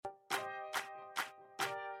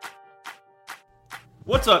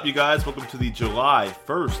What's up, you guys? Welcome to the July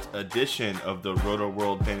 1st edition of the Roto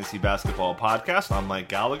World Fantasy Basketball Podcast. I'm Mike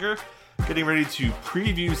Gallagher, getting ready to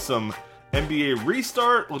preview some NBA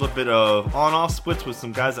restart, a little bit of on-off splits with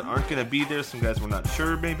some guys that aren't going to be there, some guys we're not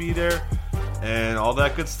sure may be there, and all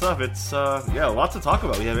that good stuff. It's, lots to talk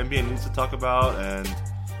about. We have NBA news to talk about, and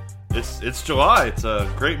it's July. It's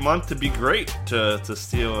a great month to be great, to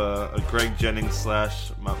steal a Greg Jennings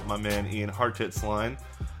slash my man Ian Hartitz line.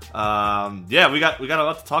 We got a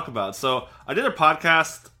lot to talk about. So I did a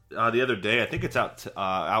podcast the other day. I think it's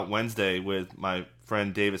out Wednesday with my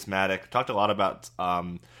friend Davis Maddock. Talked a lot about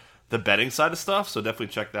the betting side of stuff, so definitely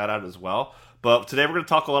check that out as well. But today we're going to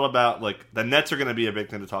talk a lot about, like, the Nets are going to be a big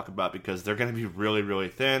thing to talk about because they're going to be really, really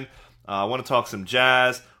thin. I want to talk some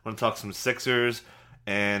Jazz, I want to talk some Sixers,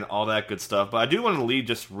 and all that good stuff. But I do want to lead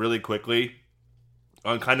just really quickly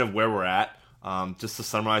on kind of where we're at. Just to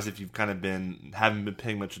summarize, if you've kind of haven't been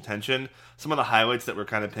paying much attention, some of the highlights that we're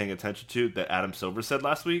kind of paying attention to that Adam Silver said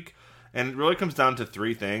last week, and it really comes down to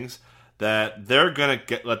three things: that they're gonna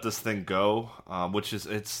let this thing go, which is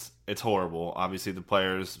it's horrible. Obviously, the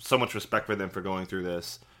players, so much respect for them for going through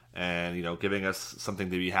this, and giving us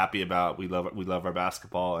something to be happy about. We love our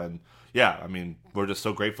basketball, and yeah, I mean, we're just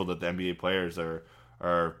so grateful that the NBA players are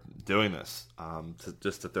doing this.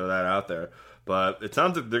 Just to throw that out there. But it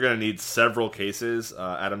sounds like they're going to need several cases.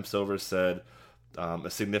 Adam Silver said a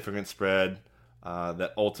significant spread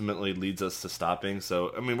that ultimately leads us to stopping.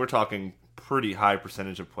 So, I mean, we're talking pretty high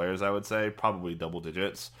percentage of players, I would say, probably double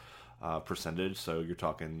digits percentage. So you're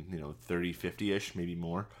talking, 30, 50-ish, maybe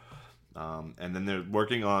more. And then they're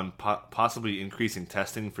working on possibly increasing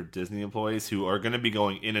testing for Disney employees who are going to be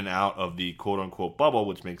going in and out of the quote-unquote bubble,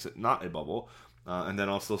 which makes it not a bubble. And then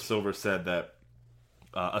also Silver said that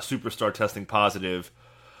a superstar testing positive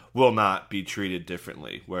will not be treated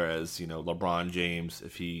differently, whereas LeBron James,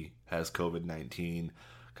 if he has COVID-19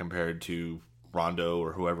 compared to Rondo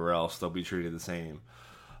or whoever else, they'll be treated the same.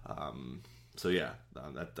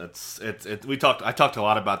 That's it. I talked a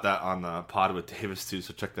lot about that on the pod with Davis too,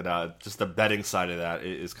 so check that out. Just the betting side of that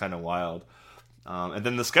is kind of wild. And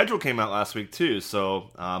then the schedule came out last week too, so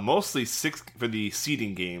mostly 6 for the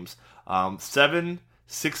seeding games, 7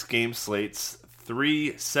 6-game slates,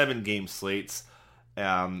 3 7-game slates, 3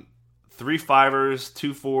 5ers,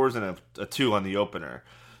 2 4s, and a 2 on the opener.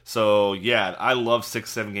 So yeah, I love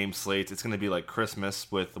 6 7-game slates. It's going to be like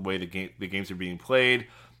Christmas with the way the games are being played.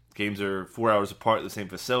 Games are 4 hours apart at the same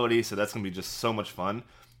facility, so that's going to be just so much fun.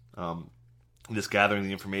 Just gathering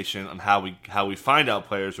the information on how we find out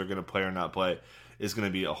players are going to play or not play is going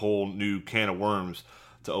to be a whole new can of worms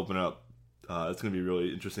to open up. It's going to be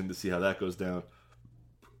really interesting to see how that goes down.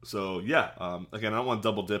 So yeah, again, I don't want to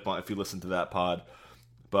double dip on if you listen to that pod,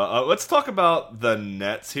 but let's talk about the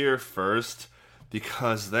Nets here first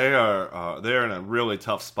because they're in a really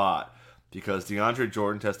tough spot because DeAndre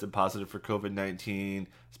Jordan tested positive for COVID-19.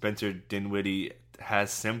 Spencer Dinwiddie has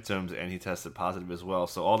symptoms and he tested positive as well.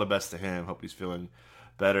 So all the best to him. Hope he's feeling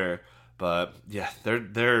better. But yeah,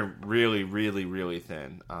 they're really, really, really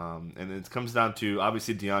thin. And it comes down to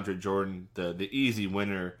obviously DeAndre Jordan, the easy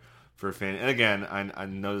winner for fan. And again, I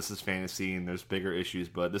know this is fantasy and there's bigger issues,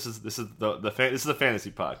 but this is the fantasy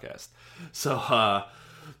podcast. So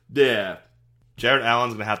yeah, Jared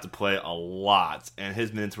Allen's gonna have to play a lot, and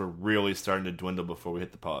his minutes were really starting to dwindle before we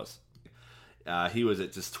hit the pause. He was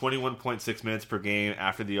at just 21.6 minutes per game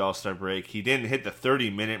after the All-Star break. He didn't hit the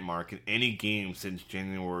 30-minute mark in any game since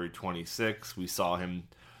January 26th. We saw him,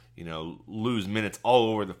 lose minutes all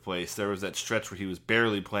over the place. There was that stretch where he was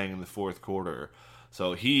barely playing in the fourth quarter.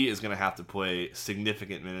 So he is going to have to play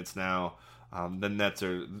significant minutes now. The Nets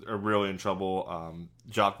are really in trouble.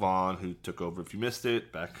 Jacques Vaughn, who took over, if you missed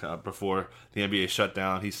it, back before the NBA shut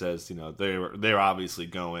down, he says, they're obviously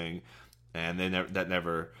going, and they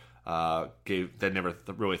never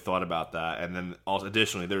really thought about that. And then also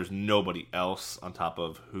additionally, there's nobody else on top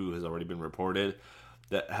of who has already been reported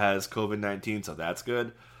that has COVID-19, so that's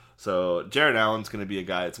good. So Jared Allen's going to be a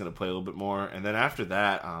guy that's going to play a little bit more, and then after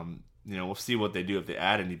that, we'll see what they do if they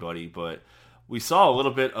add anybody. But we saw a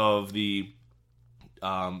little bit of the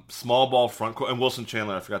small ball front court, and Wilson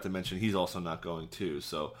Chandler, I forgot to mention, he's also not going too.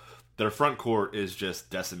 So their front court is just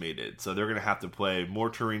decimated. So they're going to have to play more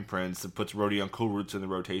Taurean Prince. It puts Rodion Kurucs in the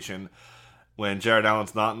rotation. When Jared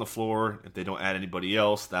Allen's not on the floor, if they don't add anybody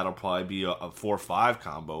else, that'll probably be a 4-5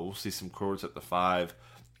 combo. We'll see some Kurucs at the 5.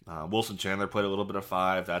 Wilson Chandler played a little bit of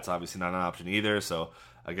 5. That's obviously not an option either. So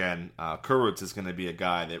again, Kurucs is going to be a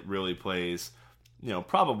guy that really plays,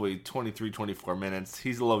 probably 23, 24 minutes.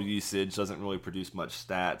 He's low usage, doesn't really produce much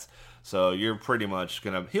stats. So you're pretty much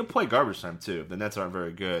he'll play garbage time too. The Nets aren't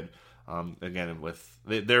very good. Again,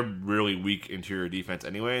 they're really weak interior defense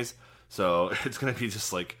anyways, so it's going to be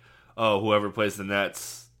just like, oh, whoever plays the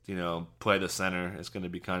Nets, play the center. It's going to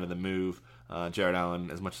be kind of the move. Jared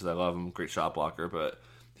Allen, as much as I love him, great shot blocker, but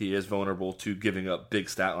he is vulnerable to giving up big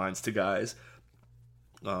stat lines to guys.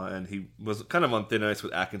 And he was kind of on thin ice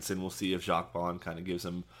with Atkinson. We'll see if Jacques Vaughn kind of gives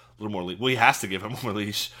him a little more leash. Well, he has to give him more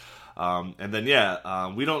leash. And then,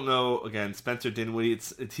 we don't know. Again, Spencer Dinwiddie,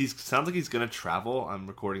 he sounds like he's going to travel. I'm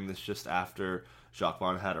recording this just after Jacques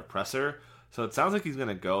Vaughn had a presser. So it sounds like he's going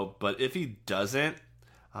to go. But if he doesn't,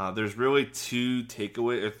 there's really three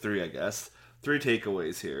takeaways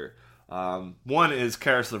here. One is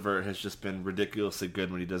Caris LeVert has just been ridiculously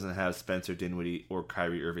good when he doesn't have Spencer Dinwiddie or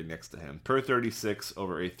Kyrie Irving next to him. Per 36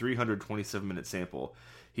 over a 327-minute sample.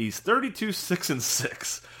 He's 32, 6, and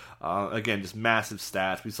 6. Again, just massive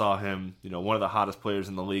stats. We saw him, one of the hottest players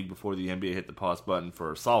in the league before the NBA hit the pause button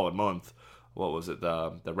for a solid month. What was it?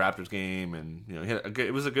 The Raptors game, and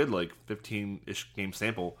it was a good 15-ish game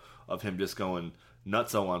sample of him just going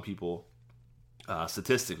nutso on people.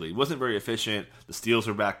 Statistically, he wasn't very efficient. The steals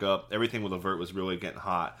were back up. Everything with LeVert was really getting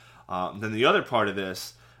hot. Then the other part of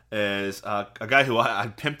this is a guy who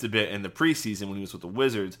I pimped a bit in the preseason when he was with the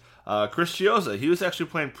Wizards, Chris Chiozza. He was actually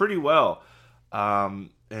playing pretty well, and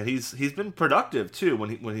he's been productive too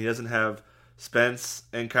when he doesn't have Spence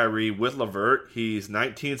and Kyrie with LeVert. He's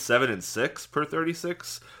 19, 7, and 6 per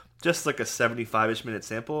 36, just like a 75-ish minute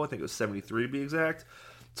sample. I think it was 73 to be exact.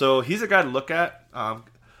 So he's a guy to look at.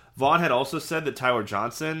 Vaughn had also said that Tyler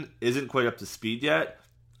Johnson isn't quite up to speed yet,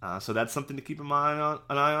 so that's something to keep an eye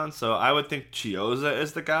on. So I would think Chiozza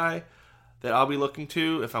is the guy that I'll be looking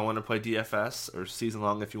to if I want to play DFS or season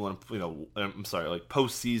long. If you want to,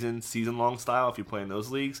 postseason, season long style if you play in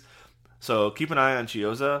those leagues. So keep an eye on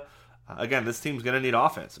Chiozza. Again, this team's going to need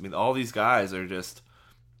offense. All these guys are just,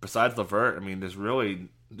 besides LeVert,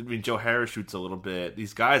 Joe Harris shoots a little bit.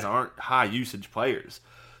 These guys aren't high usage players.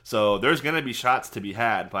 So there's going to be shots to be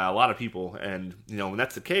had by a lot of people. And, when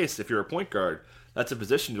that's the case, if you're a point guard, that's a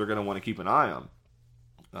position you're going to want to keep an eye on.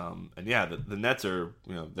 The Nets are,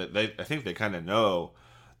 I think they kind of know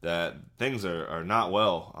that things are not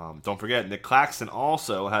well. Don't forget, Nick Claxton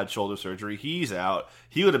also had shoulder surgery. He's out.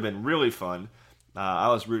 He would have been really fun. I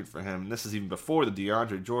was rooting for him. This is even before the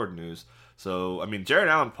DeAndre Jordan news. So, Jared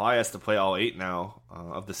Allen probably has to play all 8 now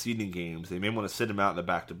of the seeding games. They may want to sit him out in the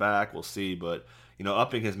back-to-back. We'll see, but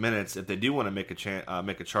upping his minutes, if they do want to make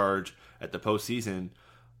a charge at the postseason,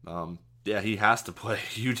 he has to play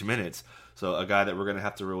huge minutes. So a guy that we're going to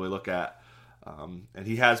have to really look at. And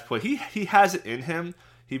he has played. He has it in him.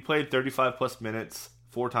 He played 35 plus minutes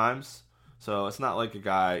 4 times. So it's not like a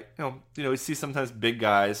guy. We see sometimes big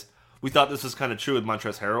guys. We thought this was kind of true with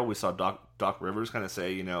Montrezl Harrell. We saw Doc Rivers kind of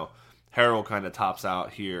say, Harrell kind of tops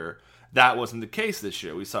out here. That wasn't the case this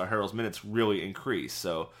year. We saw Harrell's minutes really increase.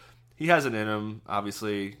 So he has it in him,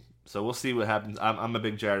 obviously. So we'll see what happens. I'm a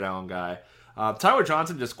big Jared Allen guy. Tyler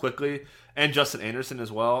Johnson, just quickly, and Justin Anderson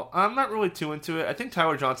as well. I'm not really too into it. I think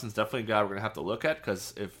Tyler Johnson's definitely a guy we're going to have to look at,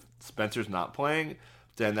 because if Spencer's not playing,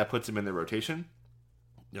 then that puts him in the rotation.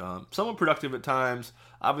 Somewhat productive at times.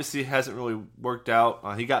 Obviously hasn't really worked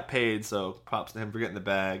out. He got paid, so props to him for getting the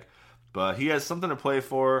bag. But he has something to play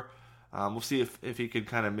for. We'll see if he could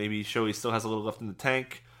kind of maybe show he still has a little left in the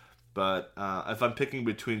tank. But if I'm picking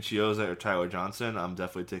between Chiozza or Tyler Johnson, I'm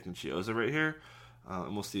definitely taking Chiozza right here.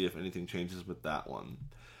 And we'll see if anything changes with that one.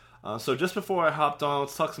 So just before I hopped on,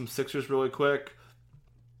 let's talk some Sixers really quick.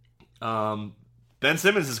 Ben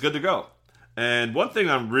Simmons is good to go. And one thing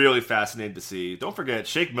I'm really fascinated to see, don't forget,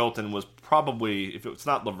 Shake Milton was probably, if it's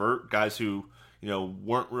not LeVert, guys who,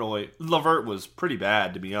 weren't really, LeVert was pretty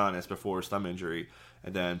bad, to be honest, before his thumb injury.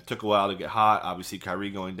 And then took a while to get hot, obviously Kyrie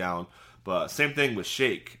going down. But same thing with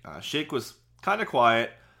Shake. Shake was kind of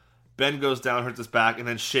quiet. Ben goes down, hurts his back, and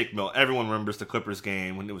then Shake Milton. Everyone remembers the Clippers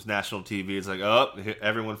game when it was national TV. It's like,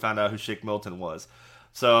 everyone found out who Shake Milton was.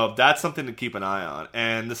 So that's something to keep an eye on.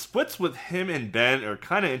 And the splits with him and Ben are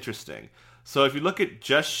kind of interesting. So if you look at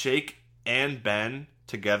just Shake and Ben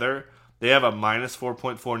together, they have a minus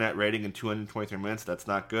 4.4 net rating in 223 minutes. That's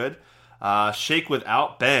not good. Shake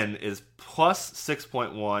without Ben is plus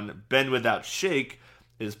 6.1. Ben without Shake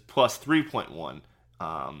is plus 3.1.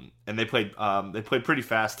 And they played pretty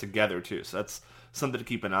fast together too. So that's something to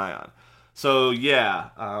keep an eye on. So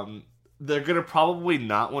they're gonna probably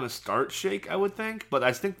not want to start Shake, I would think, but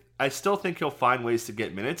I still think he'll find ways to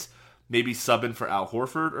get minutes. Maybe sub in for Al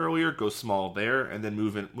Horford earlier, go small there, and then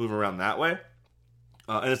move around that way.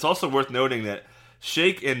 And it's also worth noting that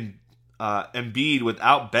Shake and Embiid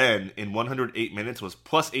without Ben in 108 minutes was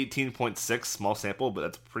plus 18.6, small sample, but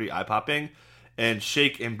that's pretty eye-popping. And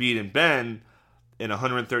Shake, Embiid, and Ben in a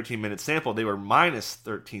 113-minute sample, they were minus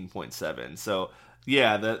 13.7. So,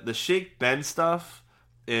 yeah, the Shake Ben stuff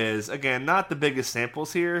is, again, not the biggest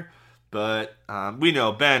samples here, but we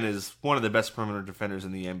know Ben is one of the best perimeter defenders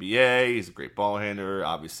in the NBA. He's a great ball handler,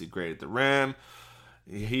 obviously great at the rim.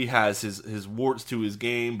 He has his warts to his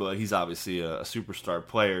game, but he's obviously a superstar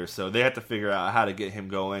player. So they have to figure out how to get him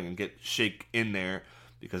going and get Shake in there,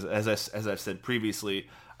 because as I've said previously,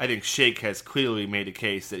 I think Shake has clearly made a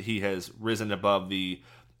case that he has risen above the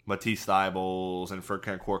Matisse Thybulles and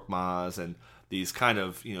Furkan Korkmaz and these kind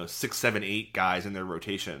of 6, 7, 8 guys in their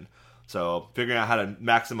rotation. So figuring out how to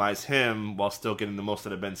maximize him while still getting the most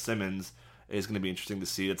out of Ben Simmons is going to be interesting to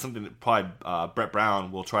see. It's something that probably Brett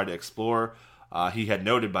Brown will try to explore. He had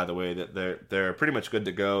noted, by the way, that they're pretty much good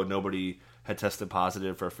to go. Nobody had tested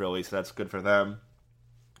positive for Philly, so that's good for them.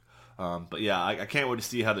 But yeah, I can't wait to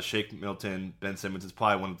see how the Shake Milton Ben Simmons is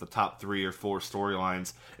probably one of the top 3 or 4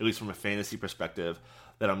 storylines, at least from a fantasy perspective,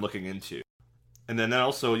 that I'm looking into. And then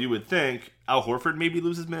also, you would think Al Horford maybe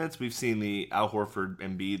loses minutes. We've seen the Al Horford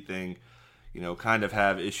Embiid thing, kind of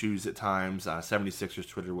have issues at times. 76ers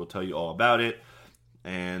Twitter will tell you all about it.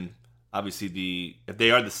 And obviously, if they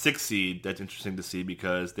are the 6th seed, that's interesting to see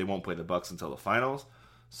because they won't play the Bucks until the finals.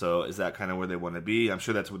 So is that kind of where they want to be? I'm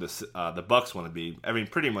sure that's where the Bucks want to be. I mean,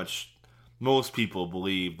 pretty much most people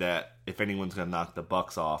believe that if anyone's going to knock the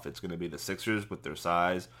Bucks off, it's going to be the Sixers with their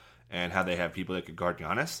size and how they have people that could guard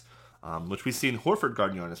Giannis, which we've seen Horford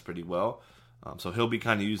guard Giannis pretty well. So he'll be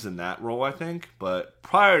kind of using that role, I think. But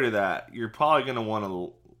prior to that, you're probably going to want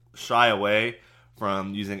to shy away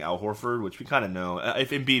from using Al Horford, which we kind of know.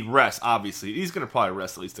 If Embiid rests, obviously, he's going to probably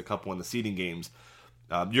rest at least a couple in the seeding games.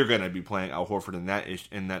 You're going to be playing Al Horford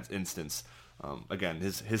in that instance. Again,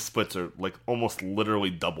 his splits are like almost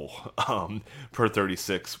literally double per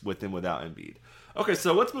 36 with and without Embiid. Okay,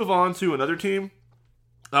 so let's move on to another team.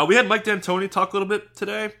 We had Mike D'Antoni talk a little bit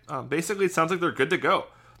today. Basically, it sounds like they're good to go.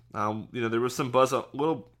 There was some buzz, a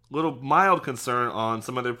little mild concern on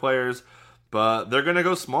some of their players, but they're going to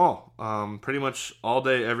go small pretty much all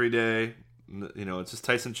day, every day. It's just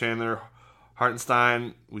Tyson Chandler,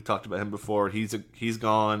 Hartenstein. We talked about him before. He's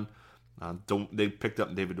gone. They picked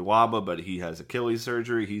up David Nwaba, but he has Achilles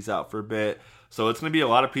surgery. He's out for a bit. So it's going to be a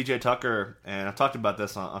lot of PJ Tucker, and I've talked about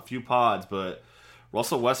this on a few pods, but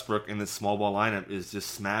Russell Westbrook in this small ball lineup is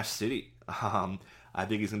just smash city. I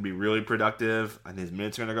think he's going to be really productive, and his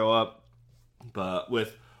minutes are going to go up. But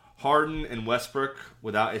with Harden and Westbrook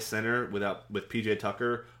without a center, with PJ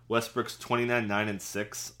Tucker, Westbrook's 29, 9, and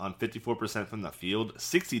 6 on 54% from the field,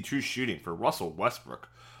 62 shooting for Russell Westbrook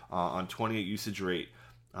on 28 usage rate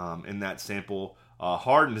in that sample.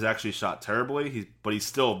 Harden has actually shot terribly, but he's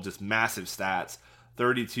still just massive stats.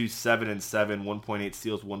 32, 7, and 7, 1.8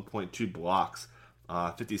 steals, 1.2 blocks,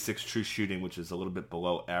 56 true shooting, which is a little bit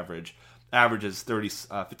below average. Average is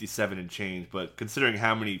 57 and change, but considering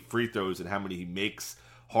how many free throws and how many he makes,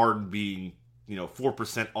 Harden being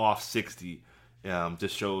 4% off 60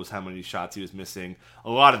 just shows how many shots he was missing. A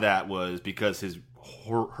lot of that was because his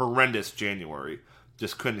horrendous January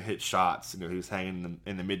just couldn't hit shots. He was hanging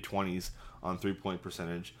in the mid-20s on 3-point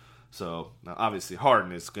percentage. So now obviously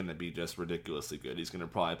Harden is going to be just ridiculously good. He's going to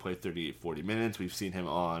probably play 38, 40 minutes. We've seen him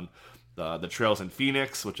on the trails in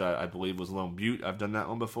Phoenix, which I believe was Lone Butte. I've done that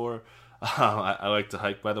one before. I like to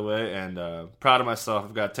hike, by the way, and proud of myself.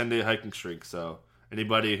 I've got a 10-day hiking streak, so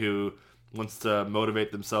anybody who wants to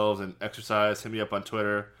motivate themselves and exercise, hit me up on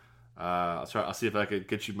Twitter. I'll see if I could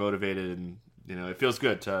get you motivated, and it feels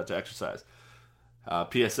good to exercise.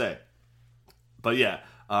 PSA. But yeah,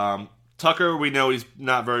 Tucker, we know he's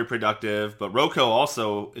not very productive, but Rocco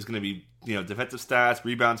also is going to be defensive stats,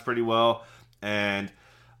 rebounds pretty well, and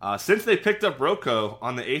since they picked up Rocco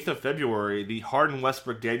on the 8th of February, the Harden,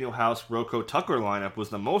 Westbrook, Daniel House, Rocco, Tucker lineup was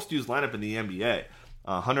the most used lineup in the NBA.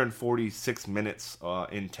 146 minutes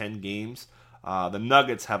in 10 games. The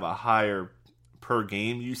Nuggets have a higher per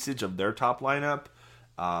game usage of their top lineup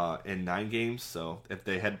in 9 games. So if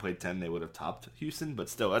they had played 10, they would have topped Houston. But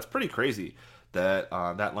still, that's pretty crazy that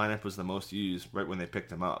that lineup was the most used right when they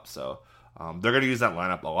picked him up. So they're going to use that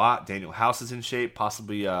lineup a lot. Daniel House is in shape,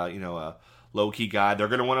 possibly a low-key guy. They're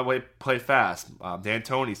going to want to play fast.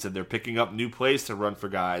 D'Antoni said they're picking up new plays to run for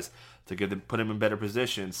guys to put them in better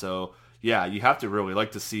position. So, yeah, you have to really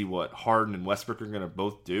like to see what Harden and Westbrook are going to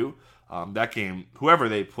both do. That game, whoever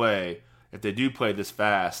they play, if they do play this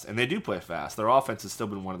fast, and they do play fast, their offense has still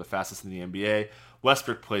been one of the fastest in the NBA.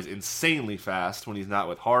 Westbrook plays insanely fast when he's not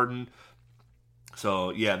with Harden. So,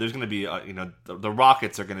 yeah, there's going to be, the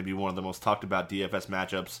Rockets are going to be one of the most talked about DFS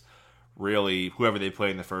matchups. Really, whoever they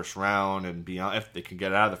play in the first round and beyond, if they can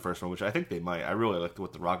get out of the first round, which I think they might. I really like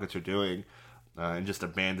what the Rockets are doing. and just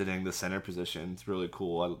abandoning the center position. It's really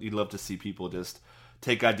cool. You'd love to see people just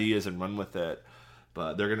take ideas and run with it.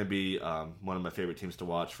 But they're going to be one of my favorite teams to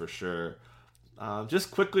watch for sure. Just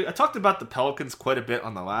quickly, I talked about the Pelicans quite a bit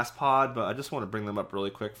on the last pod, but I just want to bring them up really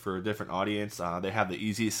quick for a different audience. They have the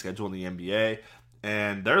easiest schedule in the NBA,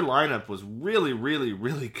 and their lineup was really, really,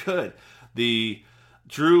 really good. The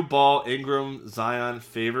Drew, Ball, Ingram, Zion,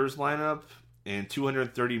 Favors lineup in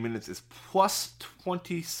 230 minutes is plus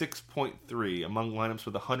 26.3. Among lineups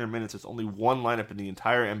with 100 minutes, there's only one lineup in the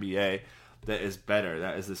entire NBA that is better.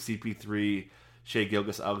 That is the CP3, Shai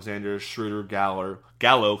Gilgeous-Alexander, Schroeder, Gallo,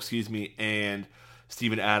 and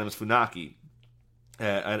Steven Adams Funaki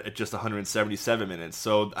at just 177 minutes.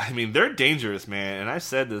 So, I mean, they're dangerous, man. And I've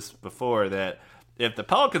said this before, that if the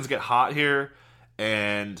Pelicans get hot here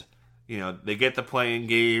and, you know, they get the play-in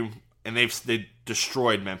game, and they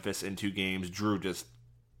destroyed Memphis in 2 games. Drew just,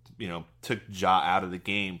 you know, took Ja out of the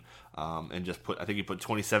game and just I think he put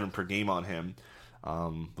 27 per game on him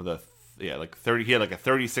with he had like a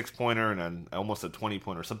 36-pointer and almost a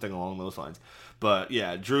 20-pointer, something along those lines. But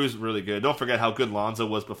yeah, Drew's really good. Don't forget how good Lonzo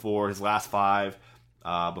was before his last 5.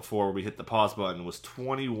 Before we hit the pause button, was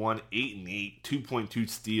 21, 8 and 8, 2.2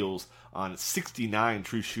 steals on 69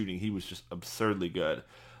 true shooting. He was just absurdly good.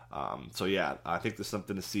 So yeah, I think there's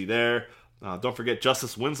something to see there. Don't forget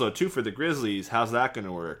Justice Winslow too for the Grizzlies. How's that going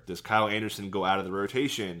to work? Does Kyle Anderson go out of the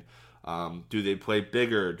rotation? Do they play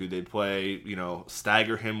bigger? Do they play,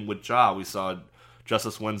 stagger him with Ja? We saw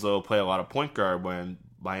Justice Winslow play a lot of point guard when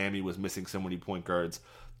Miami was missing so many point guards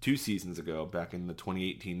 2 seasons ago, back in the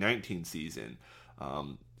 2018-19 season.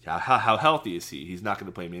 How healthy is he? He's not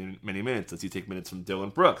going to play many minutes. Does he take minutes from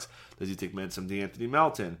Dylan Brooks? Does he take minutes from DeAnthony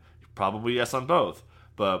Melton? Probably yes on both.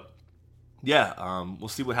 But yeah, we'll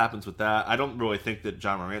see what happens with that. I don't really think that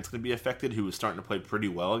Ja Morant's going to be affected, who is starting to play pretty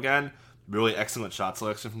well again. Really excellent shot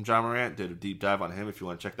selection from Ja Morant. Did a deep dive on him if you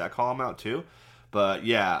want to check that column out too. But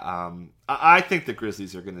yeah, I think the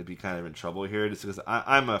Grizzlies are going to be kind of in trouble here, just because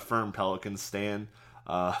I'm a firm Pelicans stan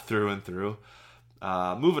through and through.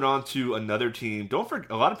 Moving on to another team.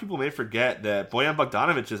 A lot of people may forget that Bojan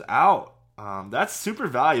Bogdanovic is out. That's super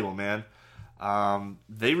valuable, man.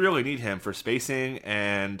 They really need him for spacing,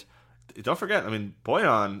 and don't forget,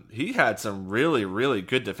 Bojan, he had some really, really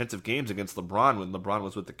good defensive games against LeBron when LeBron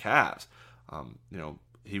was with the Cavs.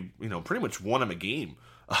 He pretty much won him a game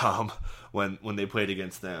when they played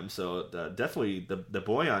against them. So definitely the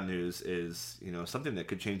Bojan news is something that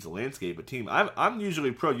could change the landscape of a team. I'm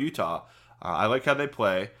usually pro Utah. I like how they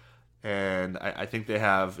play, and I think they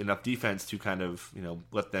have enough defense to kind of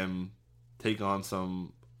let them take on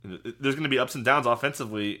some. There's going to be ups and downs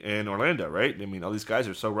offensively in Orlando, right? All these guys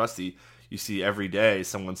are so rusty. You see every day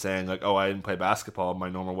someone saying like, "Oh, I didn't play basketball my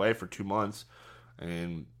normal way for 2 months,"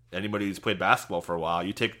 and anybody who's played basketball for a while,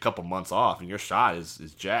 you take a couple months off and your shot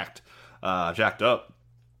is jacked up.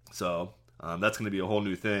 So that's going to be a whole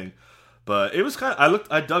new thing. But it was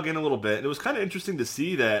I dug in a little bit, and it was kind of interesting to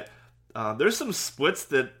see that there's some splits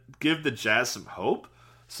that give the Jazz some hope.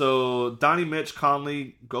 So Donnie, Mitch,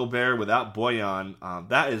 Conley, Gobert without Bojan,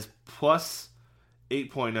 that is plus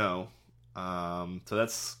 8.0. So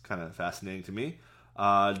that's kind of fascinating to me.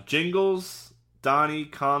 Jingles, Donnie,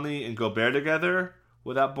 Conley, and Gobert together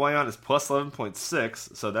without Bojan is plus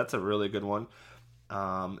 11.6. So that's a really good one.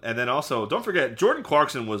 And then also, don't forget, Jordan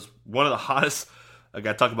Clarkson was one of the hottest. I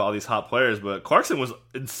got to talk about all these hot players, but Clarkson was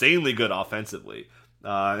insanely good offensively. In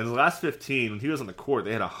the last 15, when he was on the court,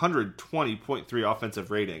 they had 120.3 offensive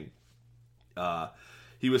rating.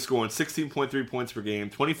 He was scoring 16.3 points per game,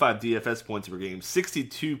 25 DFS points per game,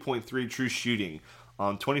 62.3 true shooting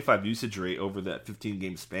on 25 usage rate over that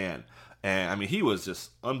 15-game span. And, he was just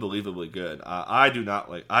unbelievably good. I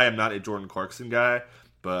am not a Jordan Clarkson guy,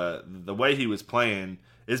 but the way he was playing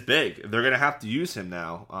is big. They're going to have to use him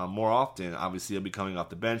now more often. Obviously, he'll be coming off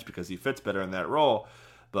the bench because he fits better in that role.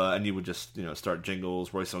 And you would just, start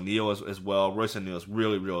Jingles, Royce O'Neal as well. Royce O'Neal is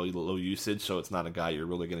really, really low usage, so it's not a guy you're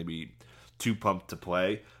really going to be too pumped to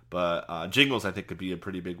play. But Jingles, I think, could be a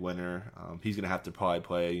pretty big winner. He's going to have to probably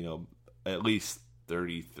play, at least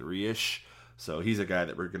 33-ish. So he's a guy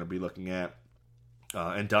that we're going to be looking at.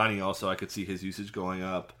 And Donnie also, I could see his usage going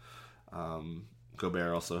up.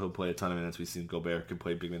 Gobert also, he'll play a ton of minutes. We've seen Gobert can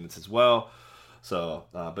play big minutes as well. So,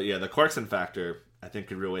 but yeah, the Clarkson factor, I think,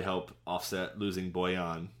 could really help offset losing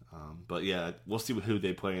Bojan. But yeah, we'll see who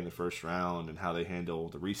they play in the first round and how they handle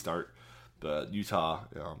the restart. But Utah,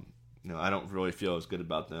 I don't really feel as good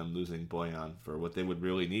about them losing Bojan for what they would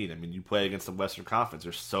really need. You play against the Western Conference.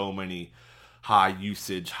 There's so many high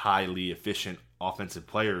usage, highly efficient offensive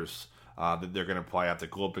players that they're going to probably have to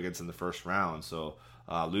go up against in the first round. So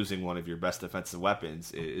losing one of your best defensive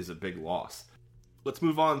weapons is a big loss. let's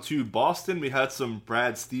move on to Boston. We had some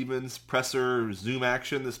Brad Stevens presser Zoom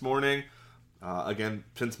action this morning. Again,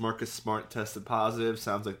 since Marcus Smart tested positive,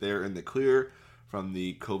 sounds like they're in the clear from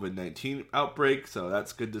the COVID-19 outbreak, so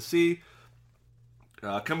that's good to see.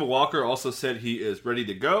 Kemba Walker also said he is ready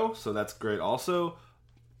to go, so that's great also.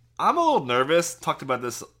 I'm a little nervous. Talked about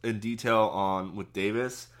this in detail with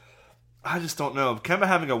Davis. I just don't know. Kemba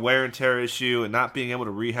having a wear and tear issue and not being able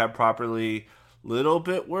to rehab properly, little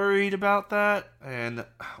bit worried about that, and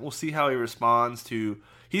we'll see how he responds to.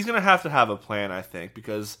 He's going to have a plan, I think,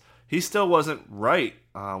 because he still wasn't right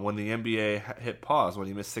when the NBA hit pause, when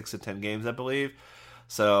he missed 6 to 10 games, I believe.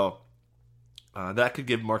 So that could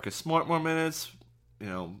give Marcus Smart more minutes.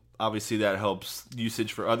 Obviously that helps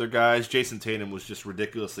usage for other guys. Jason Tatum was just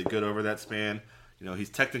ridiculously good over that span. He's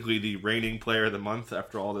technically the reigning player of the month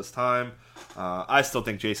after all this time. I still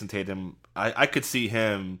think Jason Tatum, I could see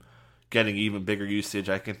him getting even bigger usage.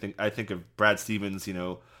 I think of Brad Stevens,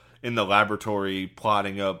 in the laboratory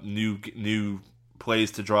plotting up new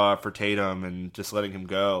plays to draw for Tatum and just letting him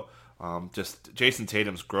go. Just Jason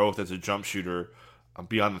Tatum's growth as a jump shooter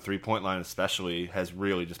beyond the three-point line especially has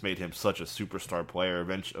really just made him such a superstar player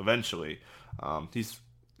eventually.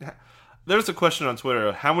 There's a question on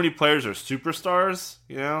Twitter, how many players are superstars?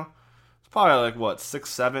 It's probably like, 6,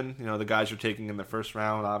 7, the guys you're taking in the first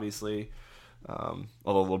round, obviously.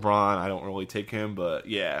 Although LeBron, I don't really take him, but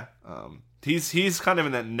yeah. He's kind of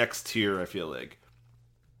in that next tier, I feel like.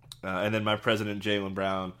 And then my president, Jaylen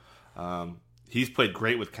Brown, he's played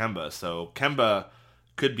great with Kemba, so Kemba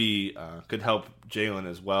could help Jaylen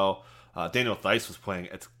as well. Daniel Theis was playing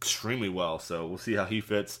extremely well, so we'll see how he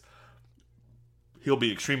fits. He'll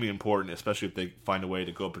be extremely important, especially if they find a way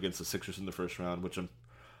to go up against the Sixers in the first round, which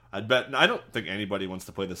I don't think anybody wants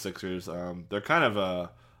to play the Sixers. They're kind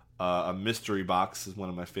of a mystery box, is one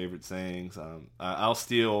of my favorite sayings. I'll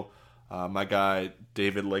steal my guy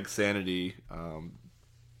David Lake Sanity.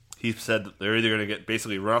 He said that they're either going to get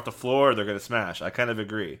basically run off the floor or they're going to smash. I kind of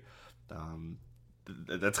agree.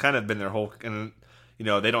 That's kind of been their whole, and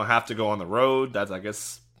they don't have to go on the road. I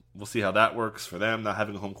guess we'll see how that works for them, not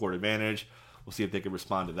having a home court advantage. We'll see if they can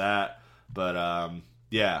respond to that. But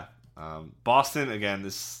Boston again.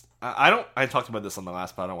 I talked about this on the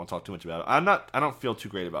last pod. I don't want to talk too much about it. I don't feel too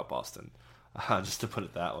great about Boston, just to put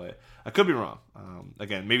it that way. I could be wrong.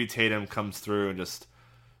 Again, maybe Tatum comes through and just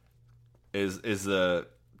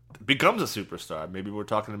becomes a superstar. Maybe we're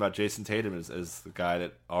talking about Jason Tatum as the guy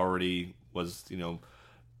that already was,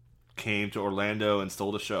 came to Orlando and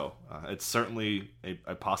stole the show. It's certainly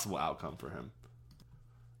a possible outcome for him.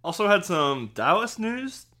 Also had some Dallas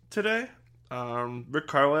news today. Rick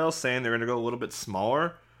Carlisle saying they're going to go a little bit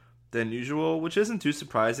smaller than usual, which isn't too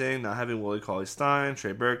surprising, not having Willie Cauley-Stein,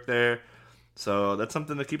 Trey Burke there. So that's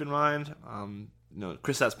something to keep in mind.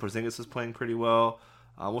 Kristaps Porzingis is playing pretty well.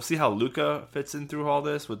 We'll see how Luka fits in through all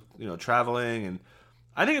this with, traveling. And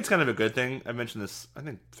I think it's kind of a good thing. I mentioned this, I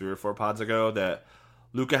think, 3 or 4 pods ago, that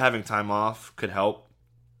Luka having time off could help.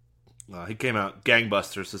 He came out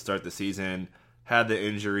gangbusters to start the season, had the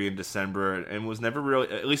injury in December, and was never really,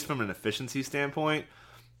 at least from an efficiency standpoint,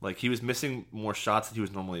 like he was missing more shots than he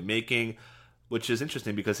was normally making, which is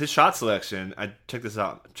interesting because his shot selection, I checked this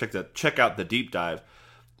out, check out the deep dive.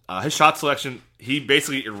 His shot selection, he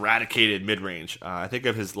basically eradicated mid-range. I think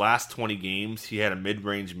of his last 20 games, he had a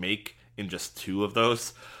mid-range make in just 2 of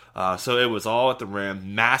those. So it was all at the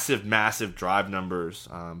rim. Massive, massive drive numbers.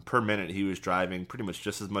 Per minute, he was driving pretty much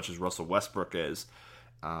just as much as Russell Westbrook is.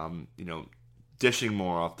 Dishing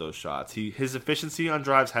more off those shots. His efficiency on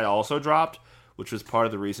drives had also dropped, which was part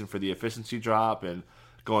of the reason for the efficiency drop and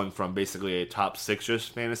going from basically a top 6-ish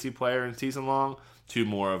fantasy player in season long to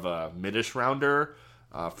more of a mid-ish rounder.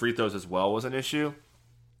 Free throws as well was an issue.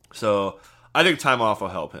 So I think time off will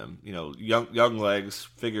help him. Young legs,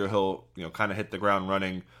 figure he'll kind of hit the ground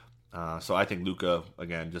running. So I think Luka,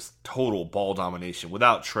 again, just total ball domination.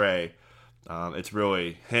 Without Trey, it's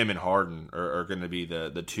really him and Harden are going to be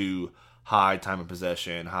the 2 high time of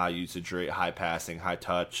possession, high usage rate, high passing, high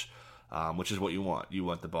touch, which is what you want. You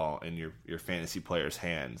want the ball in your fantasy player's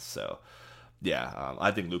hands. So, yeah,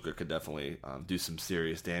 I think Luka could definitely do some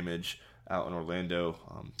serious damage out in Orlando.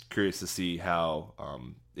 Curious to see how,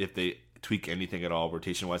 if they tweak anything at all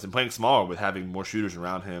rotation-wise. And playing smaller with having more shooters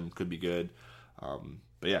around him could be good.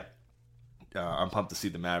 But, yeah, I'm pumped to see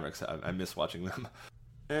the Mavericks. I miss watching them.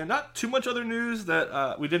 And not too much other news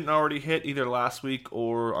that we didn't already hit either last week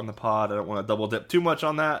or on the pod. I don't want to double dip too much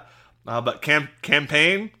on that. But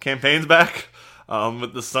campaign's back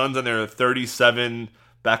with the Suns and their 37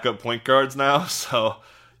 backup point guards now. So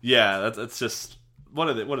yeah, that's just what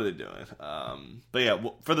are they doing? But yeah,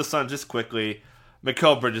 for the Suns, just quickly,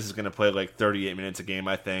 Mikal Bridges is going to play like 38 minutes a game,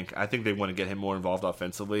 I think. I think they want to get him more involved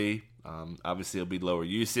offensively. Obviously, it'll be lower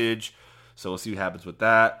usage, so we'll see what happens with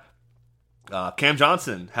that. Cam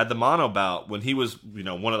Johnson had the mono bout when he was,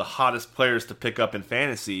 one of the hottest players to pick up in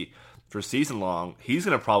fantasy for season long. He's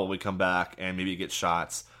going to probably come back and maybe get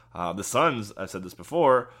shots. The Suns, I've said this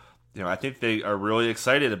before, I think they are really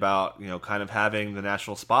excited about, kind of having the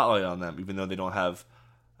national spotlight on them, even though they don't have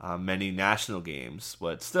many national games.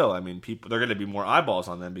 But still, they're going to be more eyeballs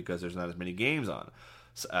on them because there's not as many games on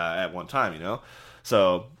at one time,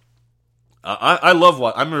 So I love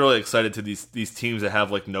what I'm really excited to these teams that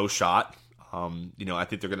have like no shot. I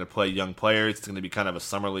think they're going to play young players. It's going to be kind of a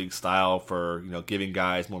summer league style for, giving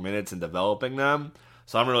guys more minutes and developing them.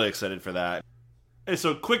 So I'm really excited for that. Hey,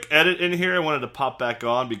 so quick edit in here. I wanted to pop back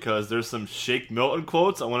on because there's some Shake Milton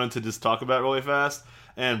quotes I wanted to just talk about really fast.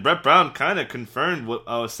 And Brett Brown kind of confirmed what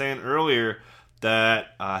I was saying earlier,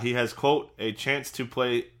 that he has, quote, a chance to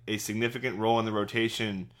play a significant role in the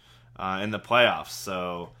rotation in the playoffs.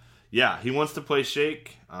 So, yeah, he wants to play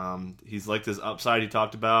Shake. He's liked his upside he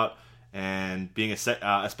talked about, and being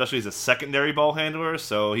especially as a secondary ball handler.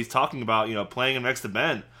 So he's talking about, playing him next to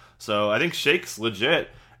Ben. So I think Shake's legit.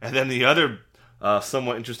 And then the other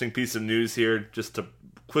somewhat interesting piece of news here, just to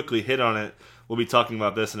quickly hit on it, we'll be talking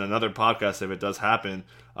about this in another podcast if it does happen.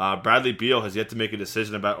 Bradley Beal has yet to make a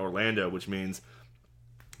decision about Orlando, which means,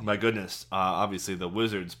 my goodness, obviously the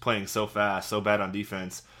Wizards playing so fast, so bad on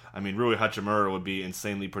defense. Rui Hachimura would be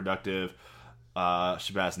insanely productive.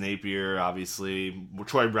 Shabazz Napier, obviously.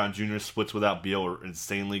 Troy Brown Jr. splits without Beal are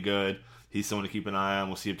insanely good. He's someone to keep an eye on.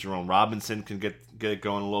 We'll see if Jerome Robinson can get it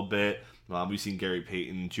going a little bit. We've seen Gary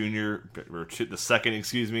Payton Jr., or the second,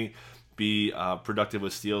 be productive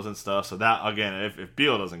with steals and stuff. So that, again, if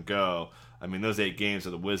Beal doesn't go, those 8 games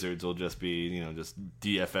of the Wizards will just be, just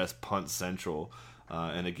DFS punt central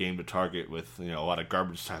and a game to target with, a lot of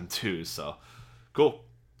garbage time too. So, cool.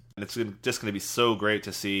 And it's just going to be so great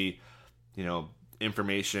to see,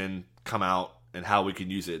 information come out and how we can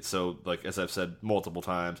use it. So, like, as I've said multiple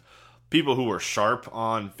times, people who are sharp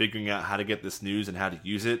on figuring out how to get this news and how to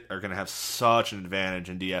use it are going to have such an advantage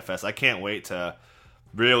in DFS. I can't wait to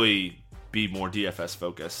really be more DFS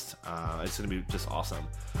focused. It's going to be just awesome.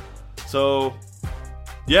 So,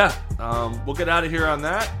 yeah, we'll get out of here on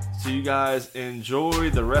that. So you guys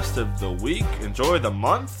enjoy the rest of the week. Enjoy the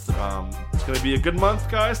month. It's going to be a good month,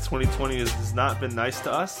 guys. 2020 has not been nice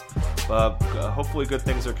to us, but hopefully good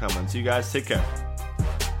things are coming. So you guys take care.